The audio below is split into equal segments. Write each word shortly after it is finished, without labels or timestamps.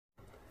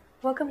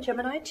Welcome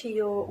Gemini to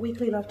your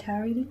weekly love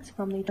tarot readings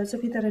from me. Those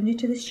of you that are new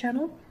to this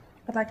channel,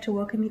 I'd like to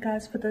welcome you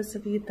guys. For those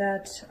of you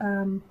that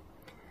are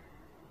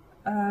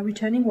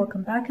returning,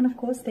 welcome back, and of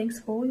course thanks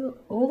for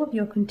all of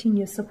your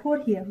continuous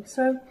support here.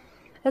 So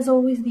as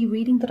always, the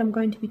reading that I'm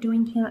going to be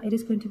doing here, it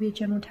is going to be a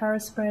general tarot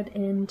spread,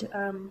 and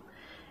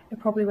it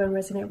probably won't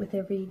resonate with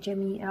every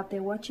Gemini out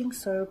there watching,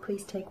 so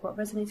please take what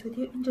resonates with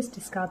you and just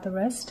discard the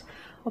rest.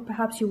 Or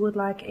perhaps you would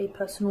like a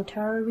personal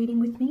tarot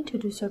reading with me. To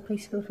do so,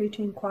 please feel free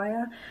to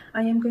inquire.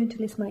 I am going to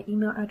list my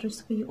email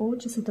address for you all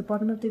just at the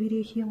bottom of the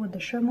video here where the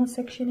show more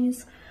section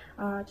is,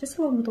 just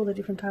along with all the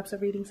different types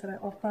of readings that I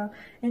offer.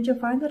 And you'll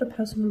find that a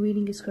personal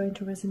reading is going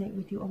to resonate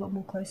with you a lot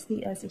more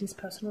closely, as it is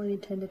personally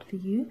intended for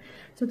you.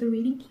 So the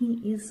reading here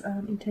is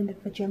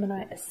intended for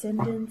Gemini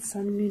ascendant,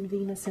 Sun, Moon,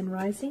 Venus and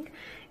Rising.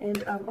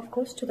 And of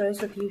course, to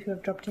those of you who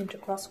have dropped into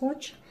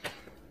Crosswatch,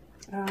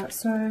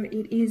 so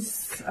it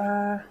is...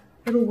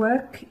 it'll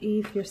work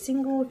if you're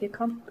single,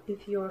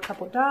 if you're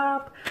coupled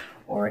up,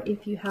 or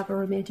if you have a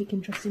romantic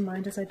interest in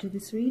mind as I do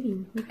this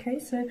reading. Okay,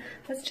 so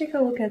let's take a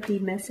look at the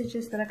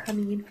messages that are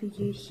coming in for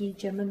you here,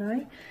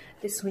 Gemini,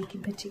 this week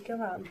in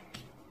particular.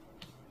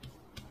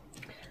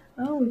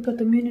 Oh, we've got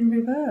the moon in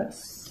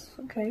reverse.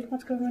 Okay,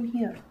 what's going on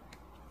here?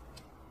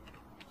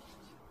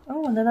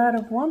 Oh, and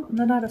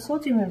the Knight of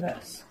Swords in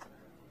reverse.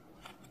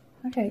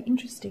 Okay,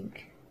 interesting.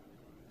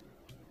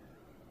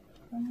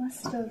 I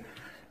must have...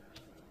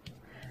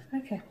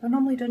 Okay, I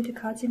normally don't do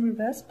cards in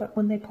reverse, but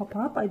when they pop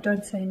up, I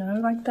don't say no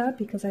like that,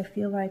 because I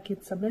feel like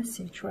it's a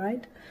message,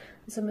 right?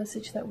 It's a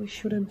message that we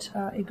shouldn't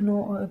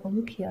ignore or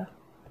overlook here.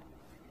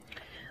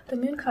 The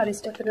Moon card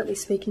is definitely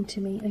speaking to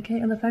me,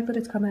 okay? And the fact that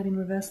it's come out in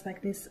reverse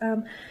like this.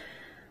 The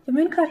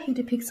Moon card here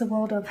depicts a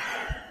world of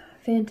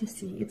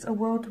fantasy. It's a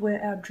world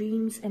where our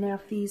dreams and our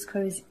fears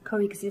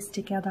coexist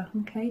together,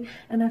 okay?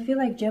 And I feel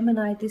like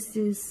Gemini, this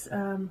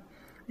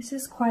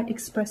is quite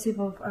expressive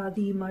of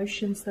the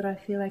emotions that I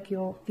feel like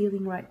you're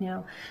feeling right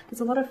now.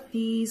 There's a lot of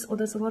fears, or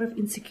there's a lot of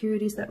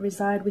insecurities that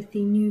reside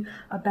within you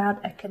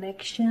about a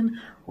connection,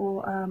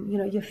 or you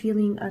know, you're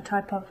feeling a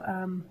type of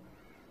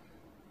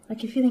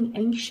like you're feeling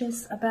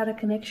anxious about a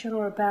connection,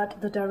 or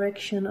about the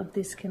direction of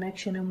this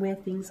connection and where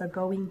things are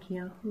going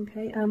here.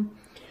 Okay.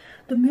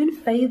 The moon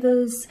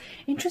favors,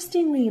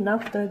 interestingly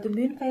enough though, the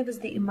moon favors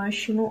the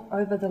emotional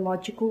over the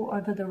logical,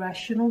 over the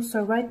rational.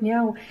 So right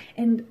now,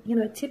 and you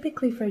know,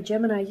 typically for a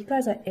Gemini, you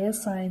guys are air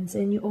signs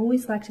and you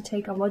always like to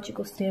take a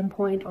logical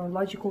standpoint or a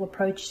logical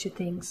approach to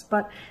things.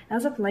 But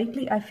as of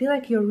lately, I feel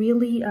like you're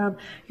really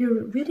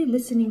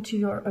listening to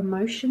your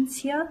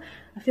emotions here.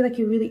 I feel like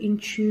you're really in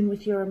tune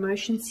with your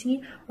emotions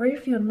here. Or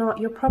if you're not,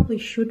 you probably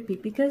should be,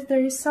 because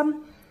there's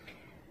some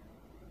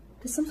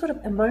sort of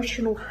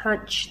emotional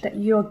hunch that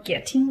you're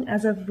getting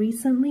as of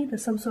recently.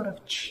 There's some sort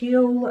of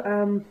chill,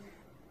 an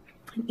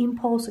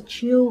impulse, a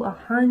chill, a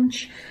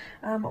hunch,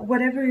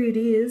 whatever it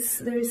is.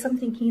 There is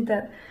something here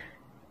that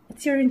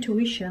it's your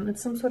intuition.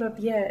 It's some sort of,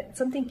 yeah,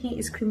 something here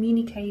is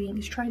communicating,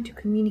 is trying to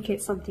communicate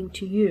something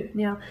to you.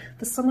 Now,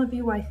 for some of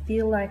you, I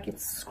feel like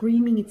it's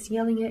screaming, it's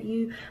yelling at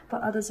you.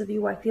 For others of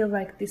you, I feel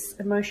like this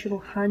emotional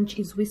hunch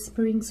is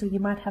whispering, so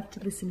you might have to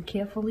listen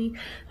carefully.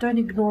 Don't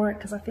ignore it,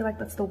 because I feel like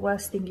that's the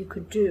worst thing you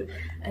could do.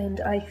 And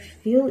I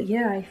feel,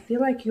 yeah, I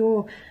feel like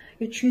you're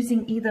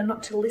choosing either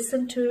not to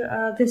listen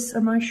to this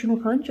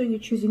emotional hunch, or you're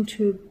choosing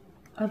to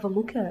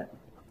overlook it.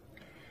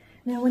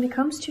 Now, when it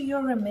comes to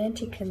your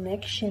romantic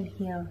connection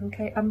here,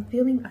 okay, I'm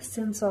feeling a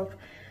sense of,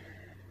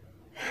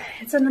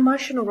 it's an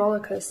emotional roller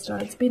coaster.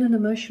 It's been an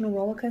emotional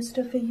roller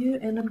coaster for you,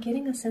 and I'm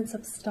getting a sense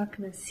of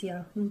stuckness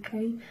here,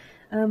 okay?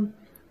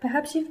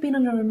 Perhaps you've been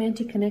in a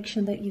romantic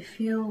connection that you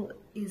feel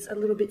is a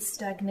little bit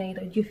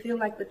stagnated. You feel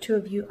like the two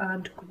of you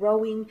aren't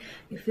growing.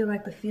 You feel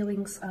like the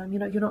feelings, you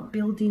know, you're not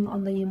building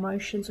on the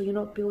emotions, or you're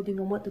not building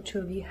on what the two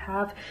of you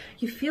have.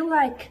 You feel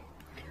like,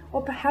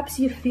 or perhaps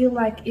you feel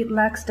like it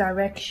lacks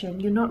direction.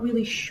 You're not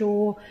really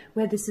sure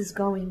where this is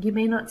going. You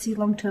may not see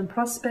long-term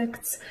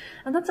prospects.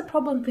 And that's a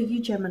problem for you,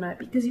 Gemini,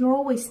 because you're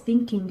always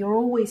thinking, you're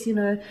always, you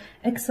know,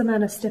 X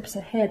amount of steps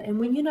ahead. And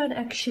when you're not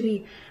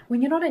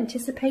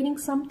anticipating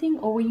something,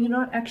 or when you're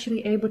not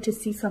actually able to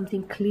see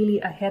something clearly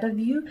ahead of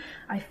you,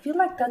 I feel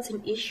like that's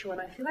an issue. And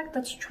I feel like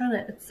that's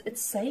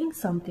it's saying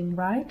something,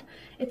 right?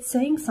 It's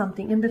saying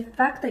something. And the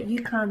fact that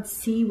you can't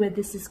see where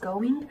this is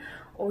going,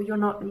 or you're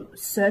not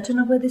certain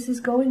of where this is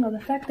going, or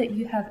the fact that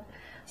you have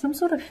some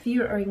sort of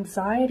fear or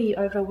anxiety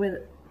over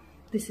where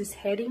this is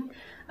heading,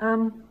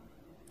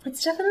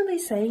 it's definitely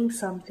saying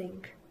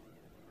something.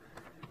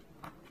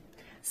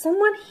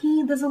 Someone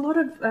here, there's a lot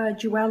of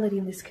duality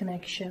in this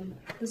connection.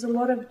 There's a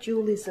lot of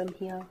dualism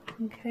here,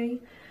 okay?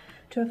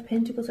 Two of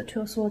Pentacles, a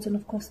Two of Swords, and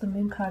of course the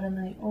Moon card,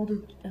 and all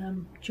the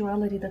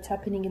duality that's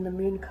happening in the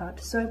Moon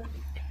card. So,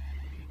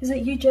 is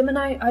it you,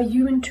 Gemini? Are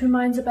you in two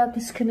minds about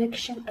this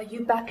connection? Are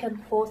you back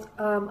and forth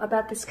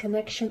about this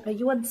connection? Are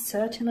you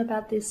uncertain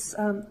about this,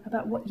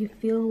 about what you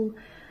feel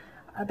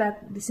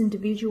about this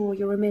individual or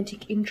your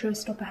romantic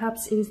interest? Or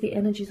perhaps it is the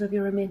energies of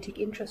your romantic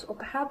interest, or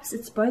perhaps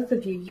it's both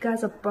of you. You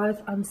guys are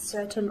both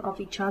uncertain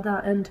of each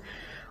other, and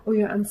or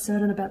you're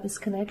uncertain about this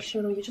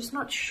connection, or you're just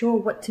not sure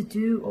what to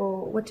do,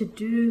 or what to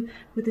do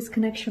with this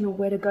connection, or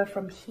where to go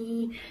from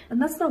here.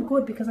 And that's not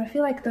good, because I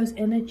feel like those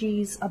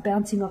energies are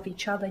bouncing off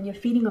each other and you're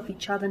feeding off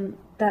each other, and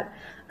that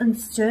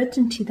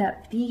uncertainty,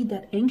 that fear,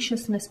 that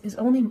anxiousness is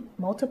only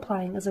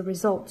multiplying as a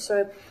result.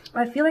 So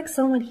I feel like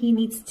someone here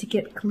needs to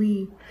get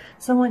clear.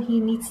 Someone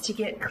here needs to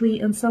get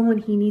clear, and someone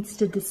here needs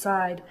to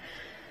decide.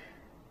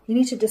 You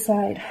need to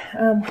decide.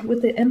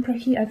 With the Emperor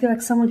here, I feel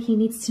like someone here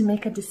needs to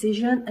make a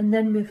decision and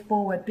then move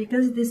forward,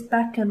 because this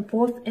back and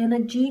forth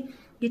energy,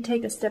 you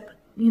take a step,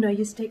 you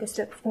take a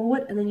step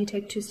forward and then you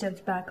take 2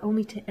 steps back,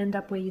 only to end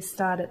up where you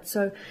started.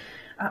 So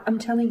I'm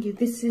telling you,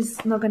 this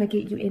is not going to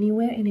get you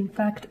anywhere. And in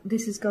fact,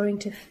 this is going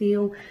to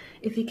feel,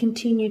 if you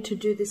continue to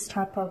do this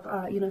type of,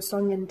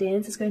 song and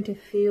dance, it's going to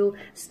feel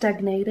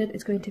stagnated.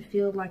 It's going to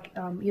feel like,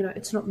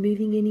 it's not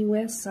moving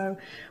anywhere. So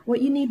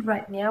what you need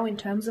right now in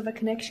terms of a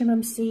connection,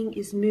 I'm seeing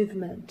is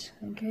movement,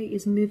 okay,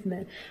 is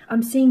movement.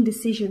 I'm seeing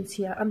decisions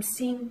here. I'm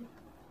seeing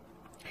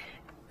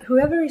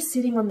whoever is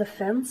sitting on the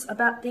fence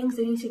about things,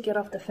 they need to get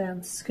off the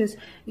fence, because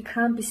you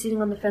can't be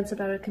sitting on the fence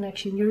about a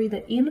connection. You're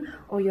either in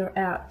or you're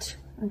out.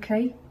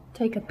 Okay,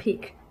 take a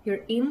pick.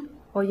 You're in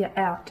or you're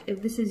out.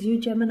 If this is you,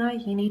 Gemini,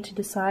 you need to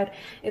decide.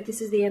 If this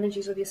is the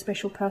energies of your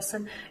special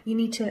person, you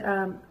need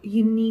to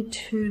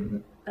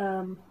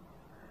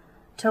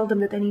tell them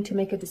that they need to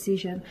make a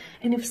decision.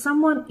 And if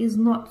someone is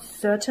not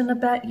certain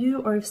about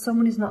you, or if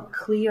someone is not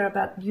clear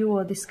about you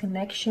or this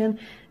connection,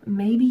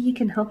 maybe you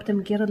can help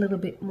them get a little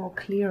bit more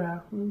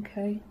clearer.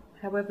 Okay,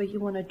 however you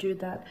want to do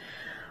that.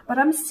 But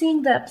I'm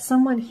seeing that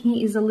someone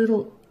here is a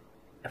little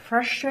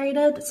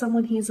frustrated,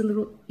 someone here is a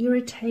little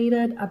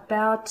irritated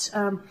about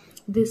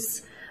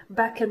this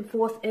back and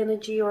forth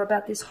energy, or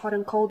about this hot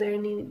and cold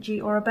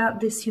energy, or about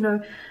this,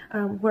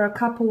 we're a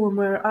couple and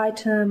we're an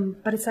item,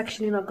 but it's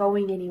actually not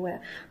going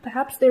anywhere.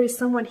 Perhaps there is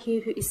someone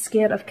here who is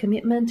scared of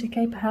commitment,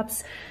 okay?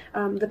 Perhaps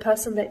the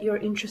person that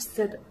you're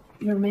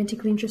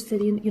romantically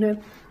interested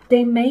in,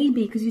 they may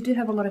be, because you do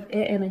have a lot of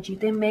air energy,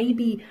 they may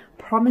be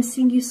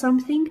promising you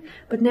something,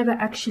 but never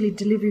actually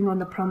delivering on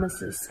the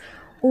promises.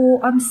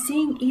 Or I'm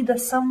seeing either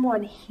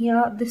someone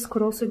here, this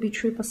could also be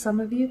true for some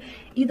of you,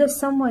 either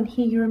someone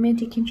here, your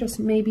romantic interest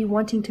may be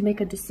wanting to make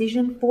a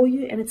decision for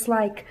you, and it's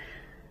like,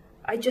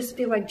 I just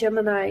feel like,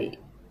 Gemini,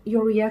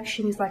 your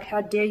reaction is like,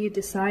 how dare you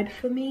decide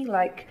for me?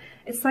 Like,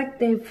 it's like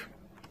they've,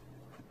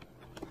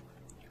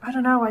 I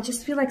don't know, I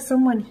just feel like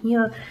someone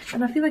here,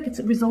 and I feel like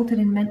it's resulted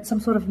in some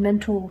sort of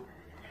mental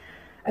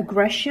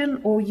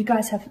aggression, or you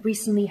guys have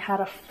recently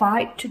had a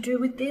fight to do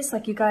with this.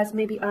 Like, you guys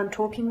maybe aren't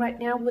talking right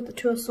now with the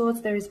 2 of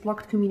Swords. There is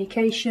blocked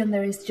communication.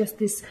 There is just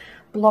this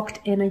blocked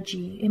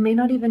energy. It may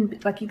not even be,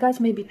 like, you guys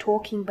may be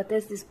talking, but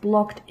there's this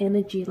blocked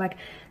energy. Like,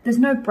 there's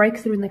no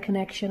breakthrough in the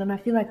connection, and I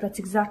feel like that's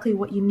exactly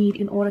what you need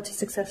in order to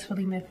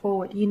successfully move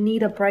forward. You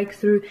need a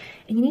breakthrough,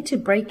 and you need to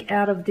break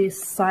out of this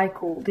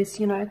cycle,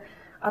 this,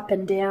 up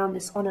and down,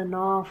 this on and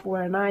off.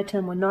 We're an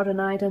item, we're not an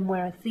item,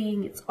 we're a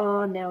thing, it's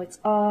on, now it's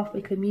off,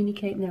 we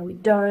communicate, now we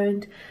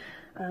don't.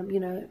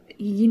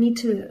 You need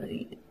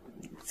to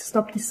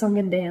stop this song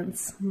and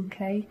dance,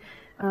 okay?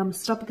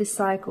 Stop this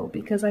cycle,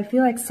 because I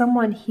feel like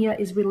someone here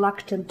is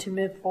reluctant to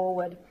move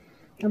forward.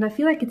 And I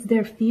feel like it's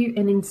their fear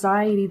and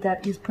anxiety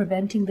that is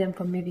preventing them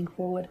from moving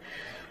forward.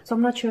 So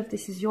I'm not sure if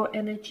this is your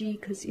energy,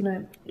 because,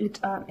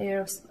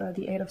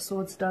 the 8 of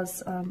Swords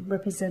does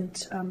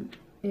represent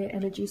air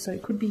energy, so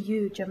it could be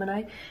you,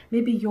 Gemini.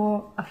 Maybe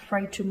you're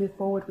afraid to move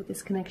forward with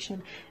this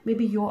connection.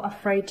 Maybe you're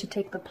afraid to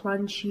take the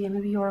plunge here.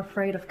 Maybe you're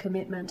afraid of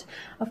commitment.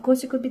 Of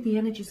course, it could be the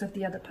energies of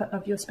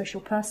of your special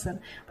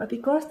person, but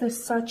because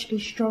there's such a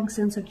strong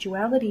sense of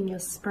duality in your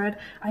spread,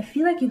 I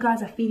feel like you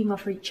guys are feeding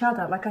off each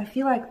other. Like, I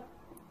feel like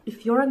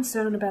if you're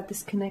uncertain about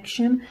this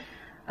connection,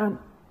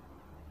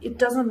 it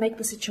doesn't make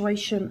the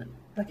situation,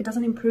 like, it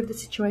doesn't improve the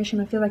situation.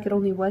 I feel like it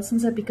only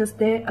worsens it, because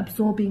they're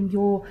absorbing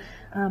your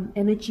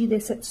energy, they're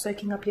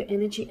soaking up your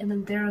energy, and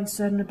then they're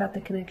uncertain about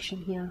the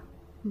connection here.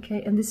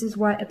 Okay, and this is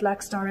why it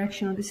lacks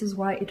direction, or this is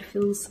why it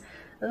feels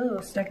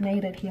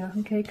stagnated here.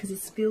 Okay, because it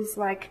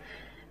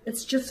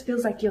just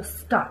feels like you're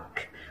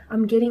stuck.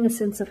 I'm getting a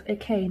sense of,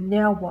 okay,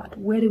 now what?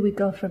 Where do we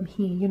go from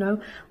here?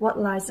 What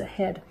lies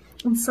ahead?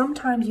 And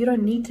sometimes you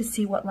don't need to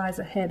see what lies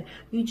ahead.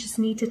 You just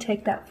need to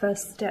take that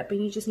first step,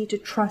 and you just need to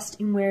trust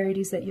in where it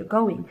is that you're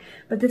going.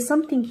 But there's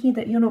something here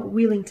that you're not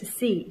willing to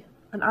see.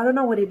 And I don't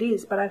know what it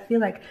is, but I feel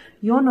like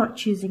you're not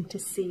choosing to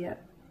see it.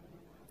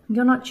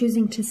 You're not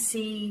choosing to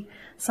see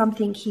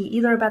something here,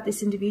 either about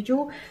this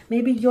individual.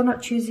 Maybe you're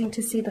not choosing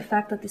to see the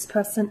fact that this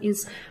person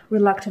is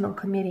reluctant on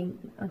committing,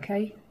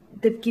 okay?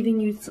 They've given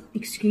you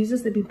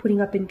excuses. They've been putting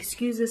up in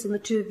excuses, and the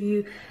 2 of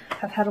you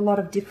have had a lot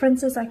of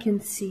differences. I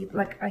can see,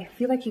 like, I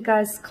feel like you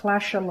guys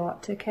clash a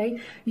lot, okay?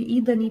 You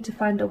either need to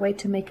find a way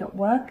to make it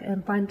work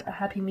and find a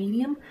happy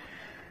medium,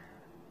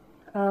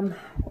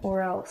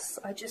 or else.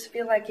 I just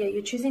feel like, yeah,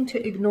 you're choosing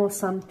to ignore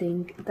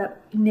something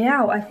that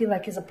now I feel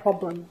like is a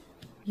problem.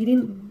 You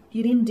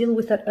didn't deal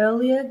with it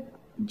earlier,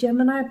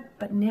 Gemini,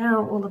 but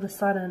now all of a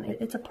sudden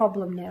it's a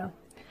problem now.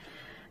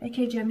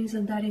 Okay, Gemmies,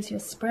 and that is your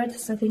spread.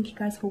 So thank you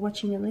guys for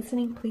watching and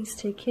listening. Please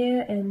take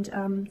care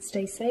and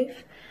stay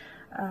safe.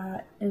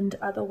 And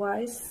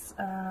otherwise,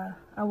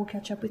 I will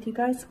catch up with you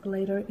guys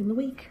later in the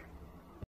week.